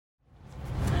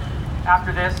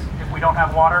After this, if we don't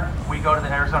have water, we go to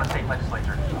the Arizona State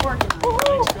Legislature.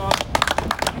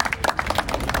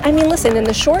 I mean, listen, in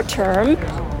the short term,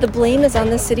 the blame is on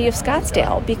the city of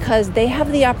Scottsdale because they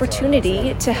have the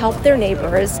opportunity to help their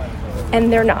neighbors,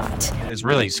 and they're not. It's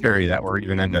really scary that we're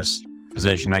even in this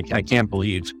position. I can't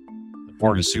believe the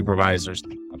Board of Supervisors,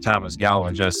 Thomas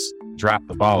Galvin, just dropped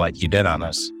the ball like he did on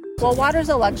us. Well, water's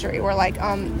a luxury. We're like,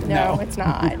 no, it's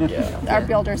not. Our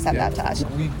builder said that to us.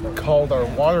 We called our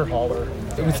water hauler.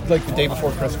 It was like the day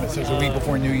before Christmas. It was a week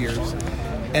before New Year's.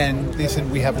 And they said,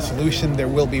 we have a solution. There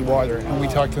will be water. And we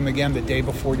talked to them again the day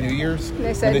before New Year's. And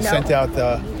they said no. Sent out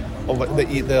the alert that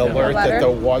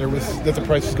that the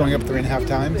price was going up 3.5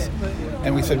 times.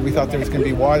 And we said we thought there was going to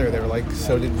be water. They were like,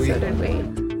 so did we.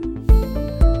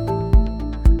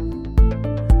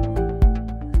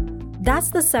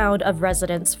 That's the sound of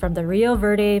residents from the Rio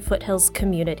Verde Foothills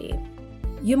community.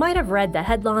 You might have read the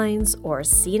headlines or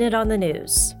seen it on the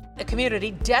news. A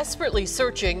community desperately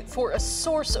searching for a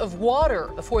source of water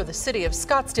before the city of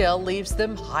Scottsdale leaves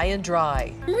them high and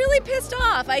dry. I'm really pissed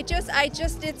off.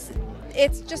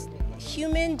 It's just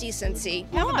human decency.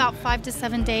 We have about 5 to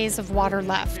 7 days of water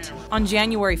left. On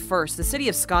January 1st, the city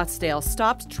of Scottsdale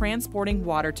stopped transporting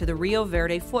water to the Rio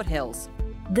Verde Foothills.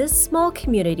 This small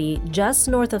community just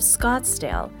north of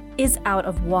Scottsdale is out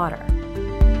of water.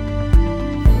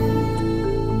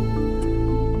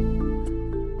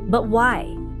 But why?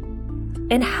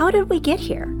 And how did we get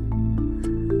here?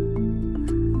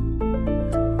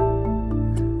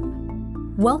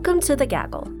 Welcome to The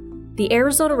Gaggle, the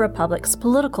Arizona Republic's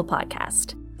political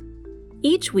podcast.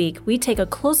 Each week, we take a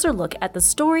closer look at the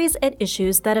stories and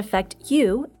issues that affect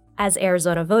you as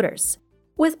Arizona voters,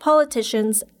 with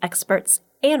politicians, experts,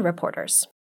 and reporters.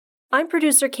 I'm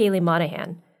producer Kaylee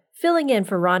Monahan, filling in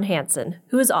for Ron Hansen,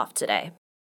 who is off today.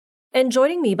 And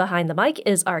joining me behind the mic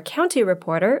is our county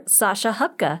reporter, Sasha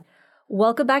Hupka.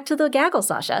 Welcome back to The Gaggle,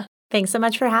 Sasha. Thanks so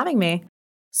much for having me.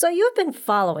 So you've been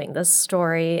following this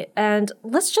story, and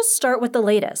let's just start with the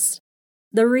latest.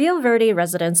 The Rio Verde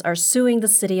residents are suing the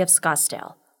city of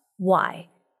Scottsdale. Why?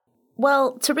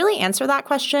 Well, to really answer that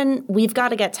question, we've got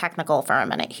to get technical for a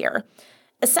minute here.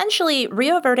 Essentially,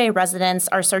 Rio Verde residents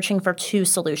are searching for two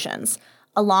solutions: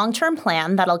 a long-term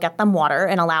plan that'll get them water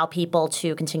and allow people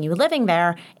to continue living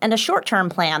there, and a short-term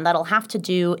plan that'll have to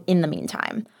do in the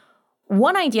meantime.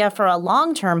 One idea for a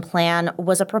long-term plan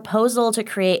was a proposal to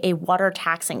create a water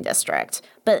taxing district,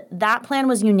 but that plan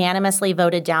was unanimously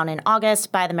voted down in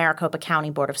August by the Maricopa County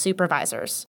Board of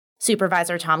Supervisors.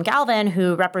 Supervisor Tom Galvin,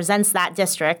 who represents that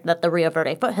district that the Rio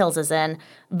Verde Foothills is in,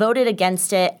 voted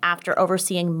against it after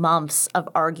overseeing months of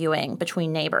arguing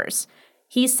between neighbors.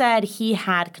 He said he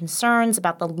had concerns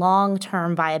about the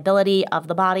long-term viability of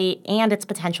the body and its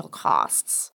potential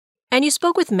costs. And you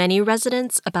spoke with many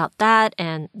residents about that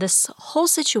and this whole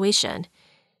situation.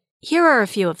 Here are a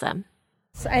few of them.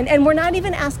 And we're not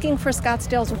even asking for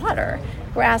Scottsdale's water.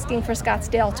 We're asking for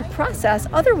Scottsdale to process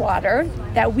other water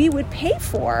that we would pay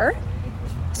for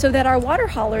so that our water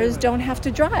haulers don't have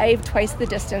to drive twice the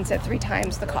distance at 3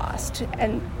 times the cost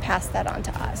and pass that on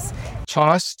to us.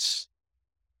 Costs,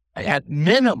 at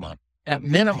minimum,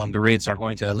 the rates are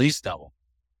going to at least double,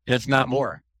 if not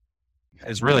more.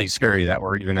 It's really scary that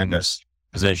we're even in this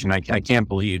position. I can't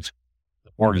believe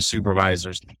the Board of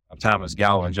Supervisors, Thomas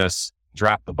Galvin, just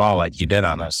dropped the ball like he did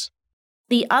on us.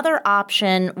 The other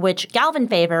option, which Galvin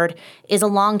favored, is a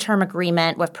long-term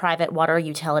agreement with private water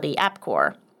utility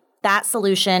EPCOR. That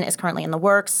solution is currently in the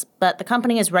works, but the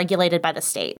company is regulated by the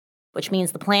state, which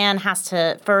means the plan has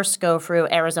to first go through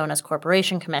Arizona's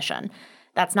Corporation Commission.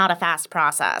 That's not a fast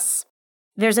process.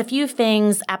 There's a few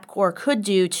things EPCOR could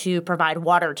do to provide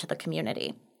water to the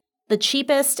community. The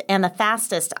cheapest and the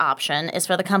fastest option is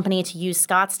for the company to use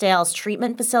Scottsdale's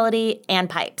treatment facility and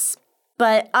pipes.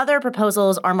 But other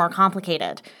proposals are more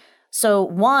complicated. So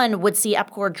one would see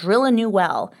EPCOR drill a new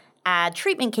well, add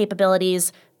treatment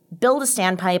capabilities, build a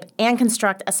standpipe, and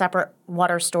construct a separate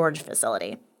water storage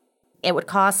facility. It would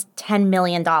cost $10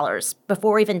 million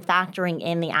before even factoring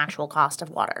in the actual cost of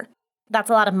water.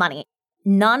 That's a lot of money.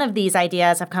 None of these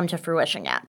ideas have come to fruition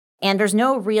yet, and there's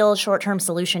no real short-term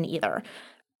solution either.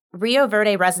 Rio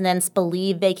Verde residents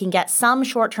believe they can get some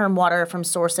short-term water from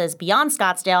sources beyond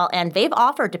Scottsdale, and they've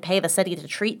offered to pay the city to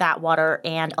treat that water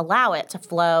and allow it to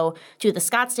flow to the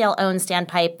Scottsdale-owned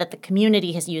standpipe that the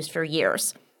community has used for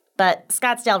years. But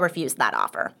Scottsdale refused that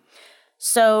offer.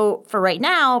 So for right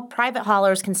now, private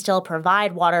haulers can still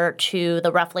provide water to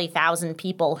the roughly 1,000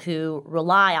 people who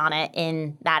rely on it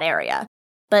in that area.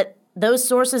 But those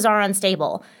sources are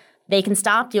unstable. They can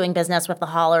stop doing business with the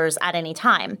haulers at any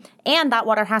time. And that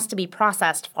water has to be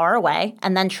processed far away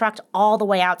and then trucked all the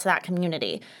way out to that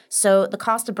community. So the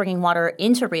cost of bringing water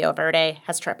into Rio Verde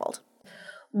has tripled.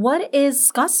 What is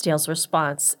Scottsdale's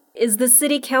response? Is the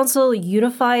city council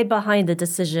unified behind the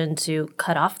decision to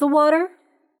cut off the water?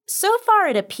 So far,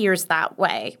 it appears that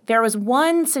way. There was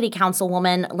one city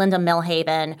councilwoman, Linda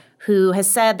Milhaven, who has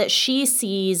said that she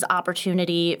sees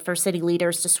opportunity for city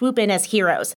leaders to swoop in as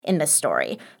heroes in this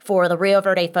story for the Rio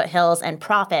Verde Foothills and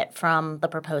profit from the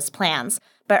proposed plans.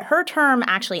 But her term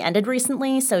actually ended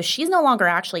recently, so she's no longer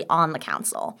actually on the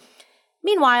council.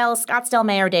 Meanwhile, Scottsdale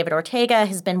Mayor David Ortega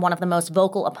has been one of the most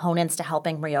vocal opponents to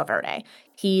helping Rio Verde.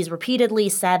 He's repeatedly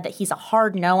said that he's a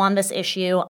hard no on this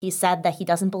issue. He said that he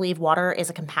doesn't believe water is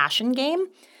a compassion game.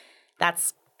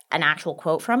 That's an actual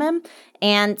quote from him.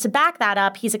 And to back that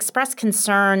up, he's expressed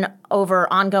concern over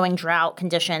ongoing drought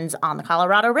conditions on the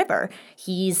Colorado River.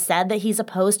 He's said that he's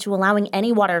opposed to allowing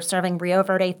any water serving Rio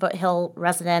Verde Foothill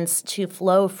residents to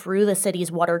flow through the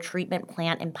city's water treatment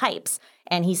plant in pipes.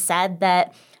 And he said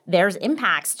that there's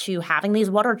impacts to having these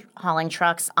water hauling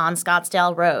trucks on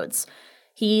Scottsdale roads.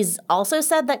 He's also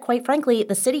said that, quite frankly,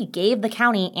 the city gave the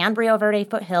county and Rio Verde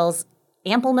Foothills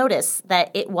ample notice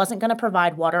that it wasn't going to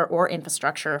provide water or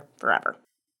infrastructure forever.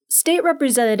 State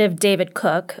Representative David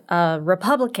Cook, a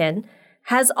Republican,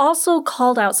 has also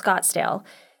called out Scottsdale.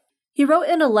 He wrote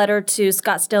in a letter to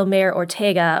Scottsdale Mayor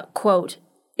Ortega, quote,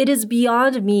 "It is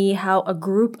beyond me how a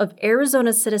group of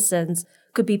Arizona citizens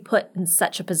could be put in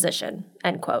such a position,"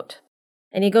 end quote.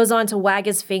 And he goes on to wag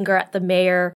his finger at the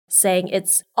mayor, saying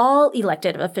it's all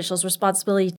elected officials'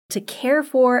 responsibility to care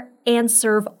for and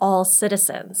serve all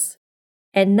citizens.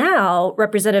 And now,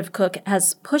 Representative Cook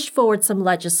has pushed forward some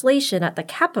legislation at the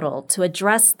Capitol to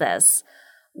address this.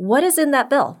 What is in that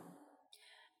bill?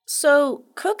 So,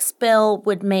 Cook's bill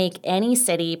would make any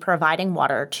city providing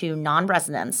water to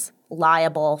non-residents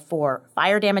liable for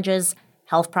fire damages,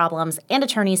 health problems, and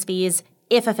attorney's fees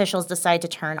if officials decide to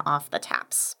turn off the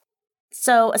taps.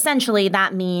 So essentially,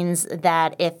 that means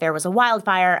that if there was a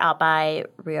wildfire out by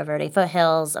Rio Verde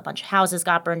Foothills, a bunch of houses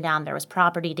got burned down, there was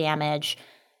property damage,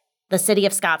 the city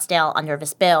of Scottsdale, under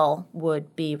this bill,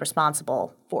 would be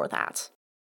responsible for that.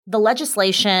 The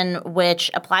legislation,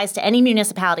 which applies to any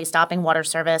municipality stopping water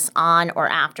service on or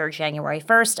after January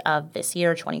 1st of this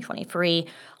year, 2023,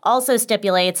 also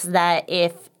stipulates that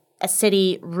if a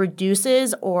city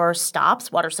reduces or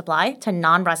stops water supply to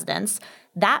non-residents,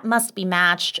 that must be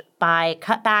matched by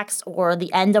cutbacks or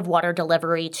the end of water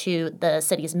delivery to the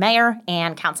city's mayor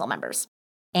and council members.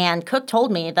 And Cook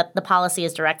told me that the policy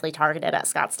is directly targeted at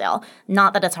Scottsdale,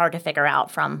 not that it's hard to figure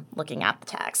out from looking at the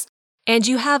text. And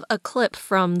you have a clip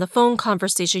from the phone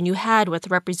conversation you had with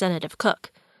Representative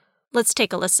Cook. Let's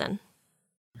take a listen.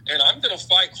 And I'm going to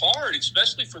fight hard,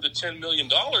 especially for the $10 million.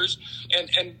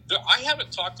 And I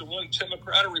haven't talked to one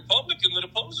Democrat or Republican that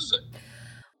opposes it.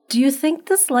 Do you think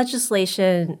this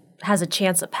legislation has a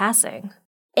chance of passing?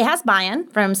 It has buy-in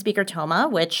from Speaker Toma,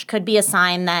 which could be a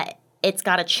sign that it's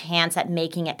got a chance at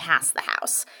making it past the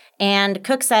House. And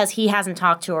Cook says he hasn't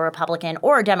talked to a Republican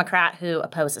or a Democrat who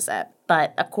opposes it.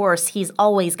 But, of course, he's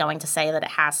always going to say that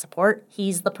it has support.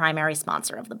 He's the primary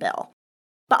sponsor of the bill.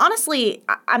 But honestly,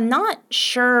 I'm not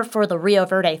sure for the Rio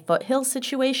Verde Foothills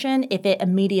situation if it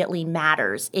immediately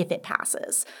matters if it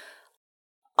passes.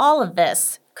 All of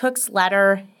this, Cook's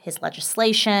letter, his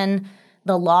legislation,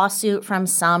 the lawsuit from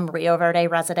some Rio Verde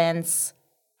residents,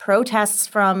 protests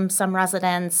from some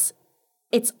residents,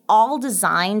 it's all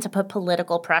designed to put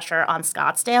political pressure on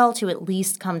Scottsdale to at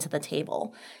least come to the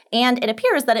table. And it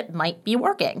appears that it might be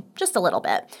working, just a little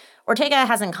bit. Ortega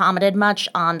hasn't commented much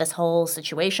on this whole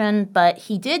situation, but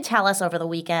he did tell us over the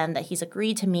weekend that he's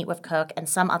agreed to meet with Cook and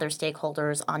some other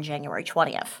stakeholders on January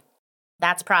 20th.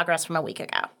 That's progress from a week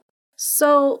ago.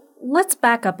 So let's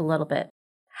back up a little bit.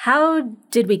 How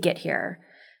did we get here?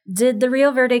 Did the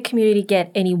Rio Verde community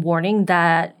get any warning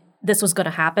that this was going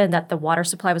to happen, that the water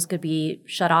supply was going to be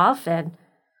shut off? And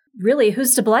really,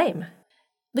 who's to blame?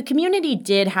 The community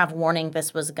did have warning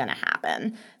this was going to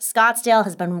happen. Scottsdale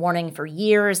has been warning for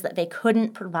years that they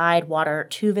couldn't provide water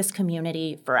to this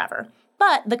community forever.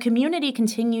 But the community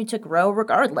continued to grow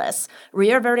regardless.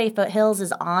 Rio Verde Foothills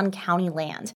is on county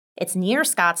land. It's near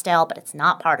Scottsdale, but it's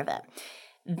not part of it.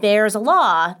 There's a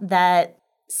law that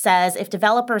says if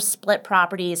developers split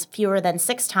properties fewer than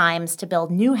 6 times to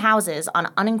build new houses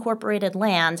on unincorporated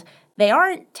land, they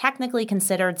aren't technically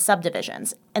considered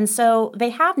subdivisions, and so they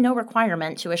have no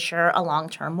requirement to assure a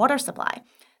long-term water supply.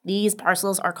 These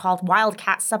parcels are called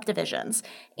wildcat subdivisions,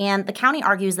 and the county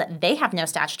argues that they have no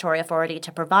statutory authority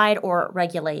to provide or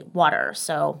regulate water,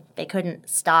 so they couldn't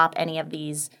stop any of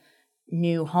these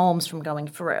new homes from going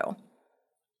through.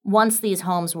 Once these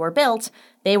homes were built,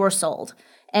 they were sold.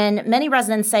 And many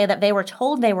residents say that they were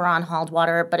told they were on hauled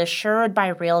water, but assured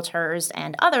by realtors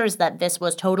and others that this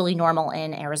was totally normal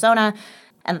in Arizona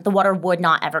and that the water would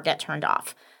not ever get turned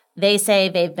off. They say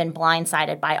they've been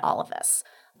blindsided by all of this.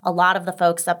 A lot of the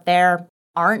folks up there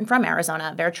aren't from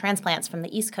Arizona. They're transplants from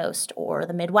the East Coast or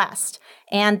the Midwest.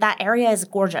 And that area is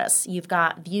gorgeous. You've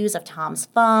got views of Tom's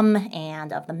Thumb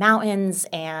and of the mountains,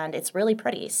 and it's really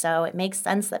pretty. So it makes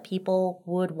sense that people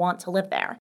would want to live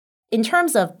there. In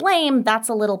terms of blame, that's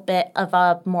a little bit of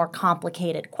a more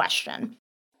complicated question.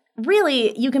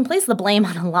 Really, you can place the blame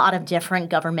on a lot of different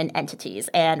government entities,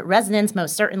 and residents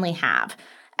most certainly have.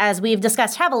 As we've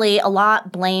discussed heavily, a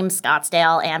lot blame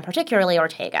Scottsdale and particularly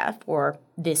Ortega for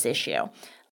this issue.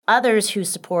 Others who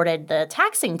supported the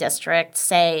taxing district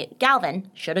say Galvin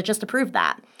should have just approved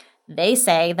that. They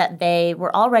say that they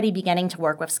were already beginning to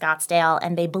work with Scottsdale,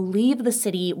 and they believe the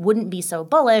city wouldn't be so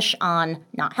bullish on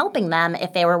not helping them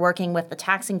if they were working with the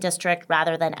taxing district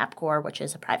rather than EPCOR, which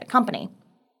is a private company.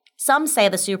 Some say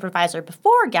the supervisor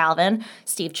before Galvin,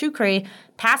 Steve Chukri,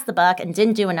 passed the buck and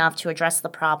didn't do enough to address the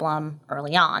problem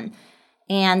early on.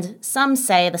 And some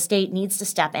say the state needs to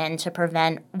step in to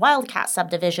prevent wildcat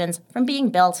subdivisions from being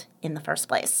built in the first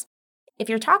place. If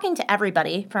you're talking to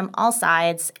everybody from all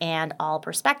sides and all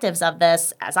perspectives of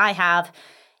this, as I have,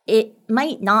 it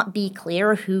might not be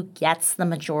clear who gets the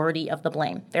majority of the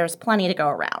blame. There's plenty to go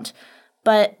around.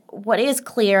 But what is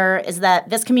clear is that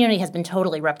this community has been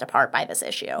totally ripped apart by this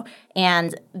issue,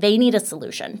 and they need a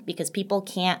solution because people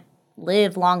can't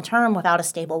live long-term without a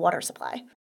stable water supply.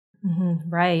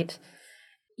 Right.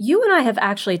 You and I have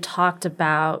actually talked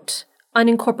about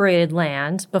unincorporated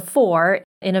land before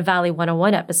in a Valley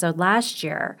 101 episode last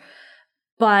year,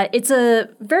 but it's a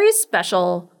very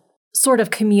special sort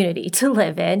of community to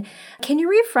live in. Can you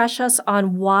refresh us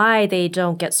on why they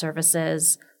don't get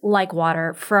services like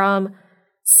water from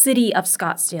city of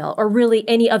Scottsdale or really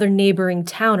any other neighboring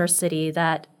town or city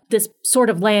that this sort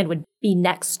of land would be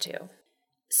next to?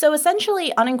 So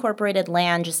essentially, unincorporated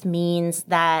land just means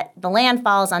that the land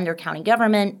falls under county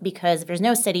government because there's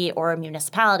no city or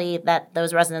municipality that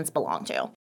those residents belong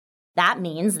to. That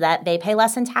means that they pay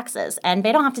less in taxes and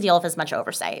they don't have to deal with as much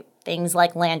oversight, things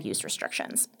like land use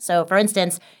restrictions. So, for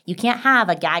instance, you can't have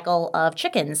a gaggle of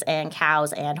chickens and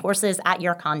cows and horses at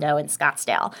your condo in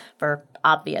Scottsdale for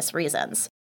obvious reasons.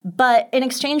 But in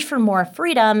exchange for more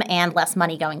freedom and less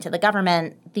money going to the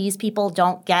government, these people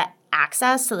don't get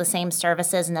access to the same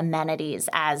services and amenities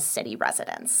as city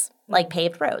residents, like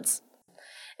paved roads.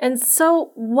 And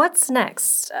so what's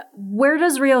next? Where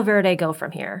does Rio Verde go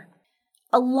from here?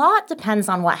 A lot depends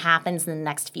on what happens in the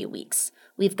next few weeks.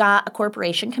 We've got a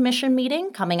corporation commission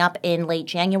meeting coming up in late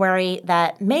January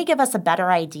that may give us a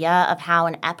better idea of how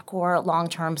an EPCOR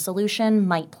long-term solution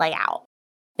might play out.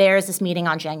 There's this meeting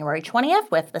on January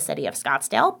 20th with the city of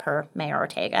Scottsdale, per Mayor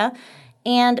Ortega.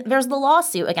 And there's the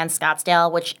lawsuit against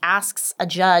Scottsdale, which asks a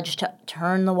judge to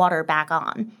turn the water back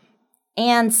on.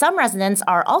 And some residents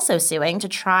are also suing to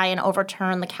try and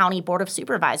overturn the County Board of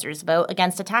Supervisors vote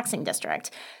against a taxing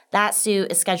district. That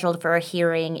suit is scheduled for a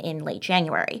hearing in late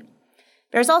January.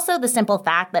 There's also the simple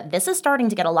fact that this is starting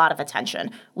to get a lot of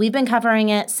attention. We've been covering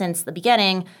it since the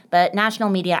beginning, but national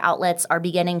media outlets are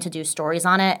beginning to do stories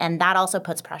on it, and that also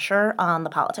puts pressure on the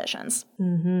politicians.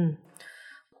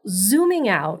 Zooming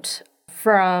out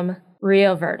from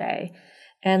Rio Verde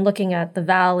and looking at the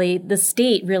valley, the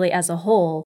state really as a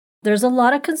whole, there's a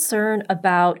lot of concern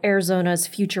about Arizona's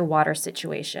future water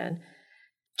situation.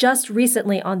 Just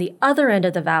recently on the other end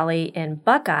of the valley in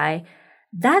Buckeye,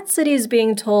 that city is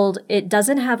being told it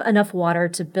doesn't have enough water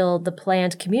to build the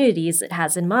planned communities it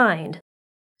has in mind.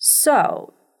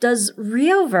 So, does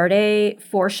Rio Verde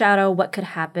foreshadow what could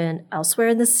happen elsewhere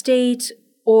in the state?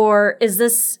 Or is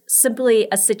this simply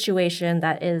a situation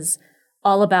that is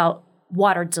all about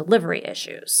water delivery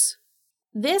issues?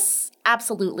 This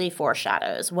absolutely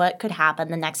foreshadows what could happen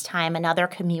the next time another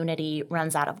community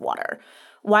runs out of water.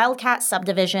 Wildcat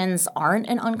subdivisions aren't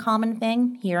an uncommon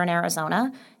thing here in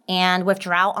Arizona, and with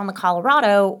drought on the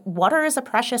Colorado, water is a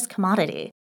precious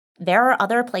commodity. There are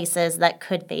other places that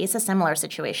could face a similar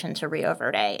situation to Rio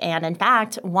Verde, and in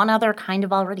fact, one other kind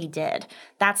of already did.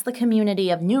 That's the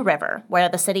community of New River, where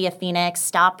the city of Phoenix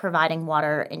stopped providing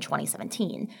water in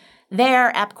 2017.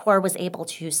 There, EPCOR was able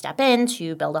to step in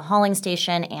to build a hauling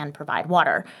station and provide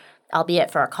water,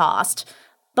 albeit for a cost.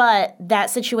 But that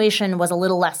situation was a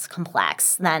little less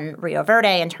complex than Rio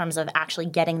Verde in terms of actually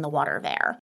getting the water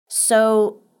there.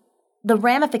 So the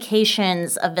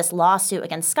ramifications of this lawsuit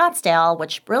against Scottsdale,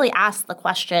 which really asks the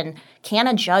question, can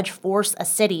a judge force a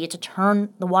city to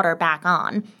turn the water back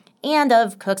on, and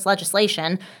of Cook's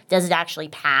legislation. Does it actually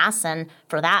pass? And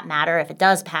for that matter, if it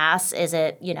does pass, is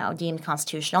it, deemed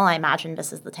constitutional? I imagine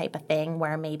this is the type of thing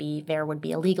where maybe there would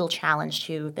be a legal challenge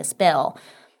to this bill.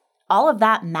 All of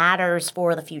that matters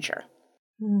for the future.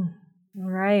 All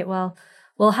right. Well,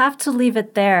 we'll have to leave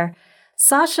it there.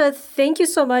 Sasha, thank you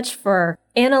so much for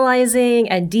analyzing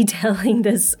and detailing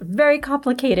this very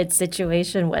complicated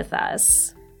situation with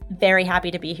us. Very happy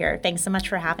to be here. Thanks so much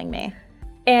for having me.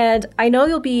 And I know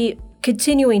you'll be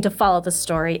continuing to follow the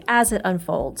story as it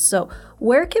unfolds. So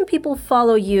where can people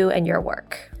follow you and your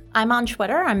work? I'm on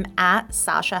Twitter. I'm at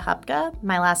Sasha Hupka.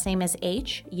 My last name is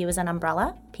H, U as an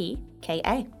umbrella,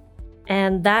 P-K-A.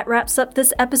 And that wraps up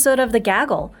this episode of The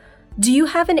Gaggle. Do you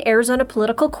have an Arizona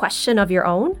political question of your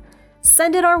own?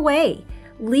 Send it our way.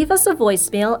 Leave us a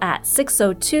voicemail at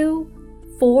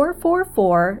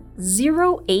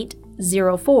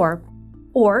 602-444-0804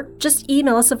 or just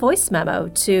email us a voice memo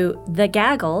to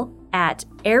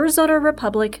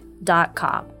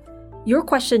thegaggle@arizonarepublic.com. Your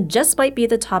question just might be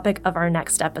the topic of our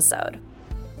next episode.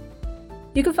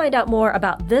 You can find out more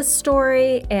about this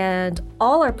story and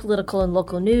all our political and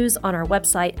local news on our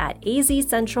website at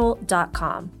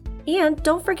azcentral.com. And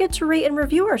don't forget to rate and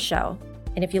review our show.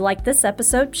 And if you like this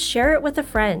episode, share it with a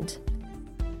friend.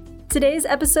 Today's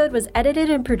episode was edited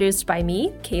and produced by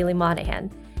me, Kaylee Monahan.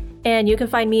 And you can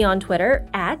find me on Twitter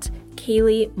at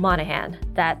Kaylee Monahan.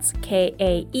 That's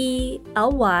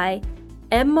KaelyMonahan.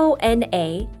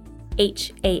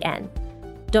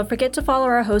 Don't forget to follow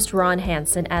our host, Ron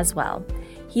Hansen, as well.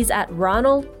 He's at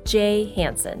Ronald J.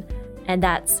 Hansen, and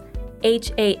that's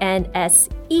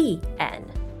Hansen.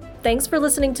 Thanks for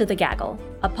listening to The Gaggle,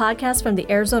 a podcast from the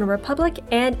Arizona Republic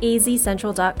and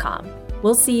azcentral.com.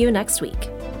 We'll see you next week.